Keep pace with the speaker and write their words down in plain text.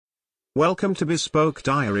Welcome to Bespoke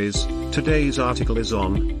Diaries. Today's article is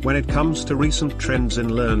on, when it comes to recent trends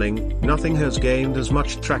in learning, nothing has gained as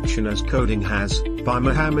much traction as coding has, by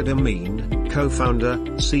Mohammed Amin, co-founder,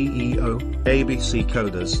 CEO, ABC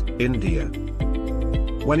Coders, India.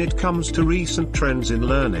 When it comes to recent trends in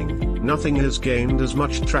learning, nothing has gained as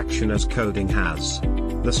much traction as coding has.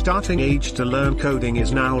 The starting age to learn coding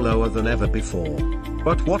is now lower than ever before.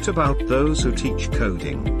 But what about those who teach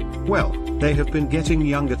coding? Well, they have been getting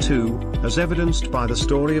younger too, as evidenced by the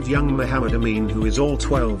story of young Mohammed Amin, who is all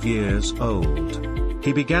 12 years old.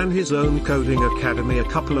 He began his own coding academy a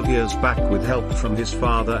couple of years back with help from his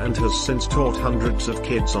father and has since taught hundreds of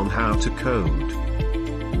kids on how to code.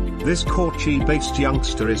 This Kochi-based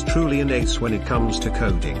youngster is truly an ace when it comes to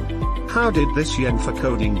coding. How did this yen for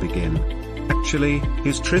coding begin? Actually,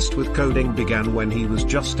 his tryst with coding began when he was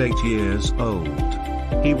just 8 years old.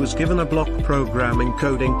 He was given a block programming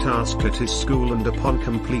coding task at his school, and upon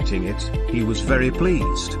completing it, he was very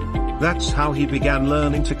pleased. That's how he began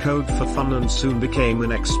learning to code for fun and soon became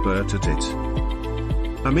an expert at it.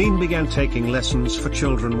 Amin began taking lessons for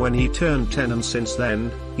children when he turned 10, and since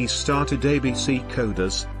then, he started ABC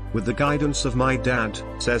Coders, with the guidance of my dad,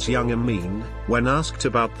 says young Amin, when asked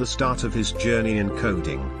about the start of his journey in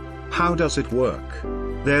coding. How does it work?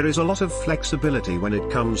 There is a lot of flexibility when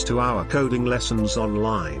it comes to our coding lessons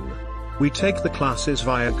online. We take the classes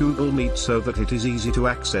via Google Meet so that it is easy to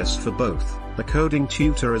access for both the coding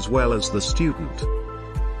tutor as well as the student.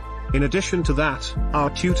 In addition to that,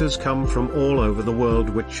 our tutors come from all over the world,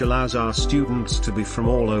 which allows our students to be from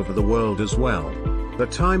all over the world as well. The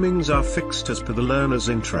timings are fixed as per the learner's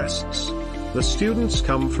interests. The students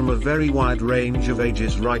come from a very wide range of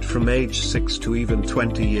ages, right from age 6 to even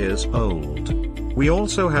 20 years old. We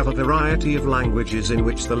also have a variety of languages in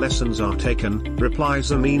which the lessons are taken,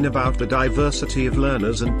 replies Amin about the diversity of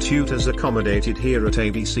learners and tutors accommodated here at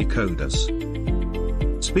ABC Coders.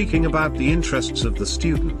 Speaking about the interests of the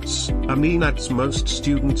students, Amin adds most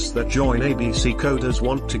students that join ABC Coders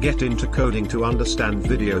want to get into coding to understand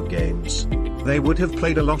video games. They would have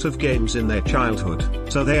played a lot of games in their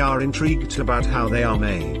childhood, so they are intrigued about how they are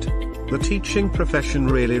made. The teaching profession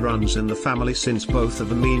really runs in the family, since both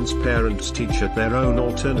of Amin's parents teach at their own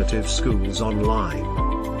alternative schools online.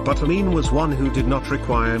 But Amin was one who did not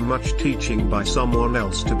require much teaching by someone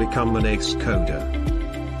else to become an ace coder.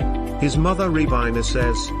 His mother Rebina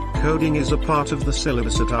says, coding is a part of the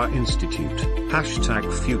syllabus at our institute,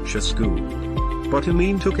 #FutureSchool. But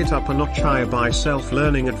Amin took it up a notch higher by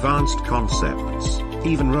self-learning advanced concepts,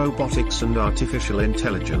 even robotics and artificial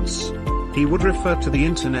intelligence. He would refer to the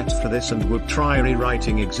internet for this and would try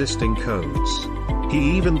rewriting existing codes.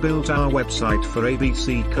 He even built our website for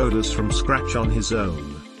ABC Coders from scratch on his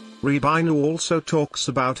own. Rebina also talks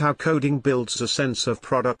about how coding builds a sense of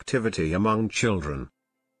productivity among children.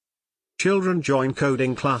 Children join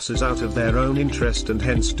coding classes out of their own interest and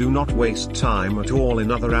hence do not waste time at all in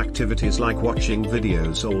other activities like watching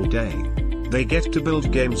videos all day. They get to build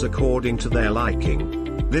games according to their liking.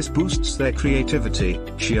 This boosts their creativity,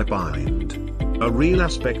 she opined. A real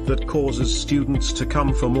aspect that causes students to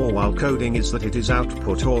come for more while coding is that it is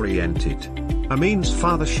output-oriented. Amin's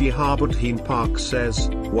father Shihabuddin Park says,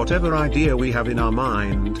 whatever idea we have in our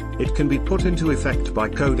mind, it can be put into effect by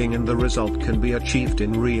coding and the result can be achieved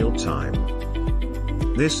in real time.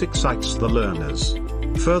 This excites the learners.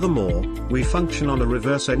 Furthermore, we function on a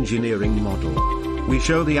reverse engineering model. We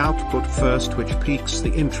show the output first, which piques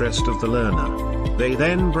the interest of the learner. They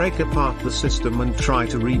then break apart the system and try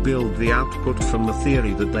to rebuild the output from the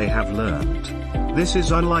theory that they have learned. This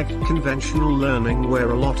is unlike conventional learning,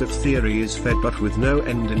 where a lot of theory is fed but with no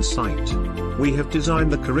end in sight. We have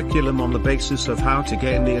designed the curriculum on the basis of how to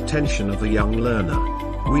gain the attention of a young learner.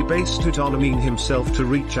 We based it on Amin himself to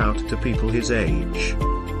reach out to people his age.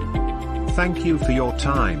 Thank you for your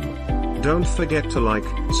time. Don't forget to like,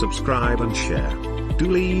 subscribe and share. Do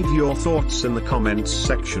leave your thoughts in the comments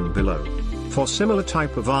section below. For similar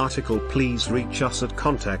type of article, please reach us at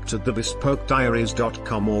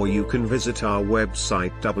contact@thebespokediaries.com, or you can visit our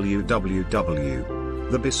website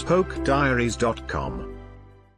www.thebespokediaries.com.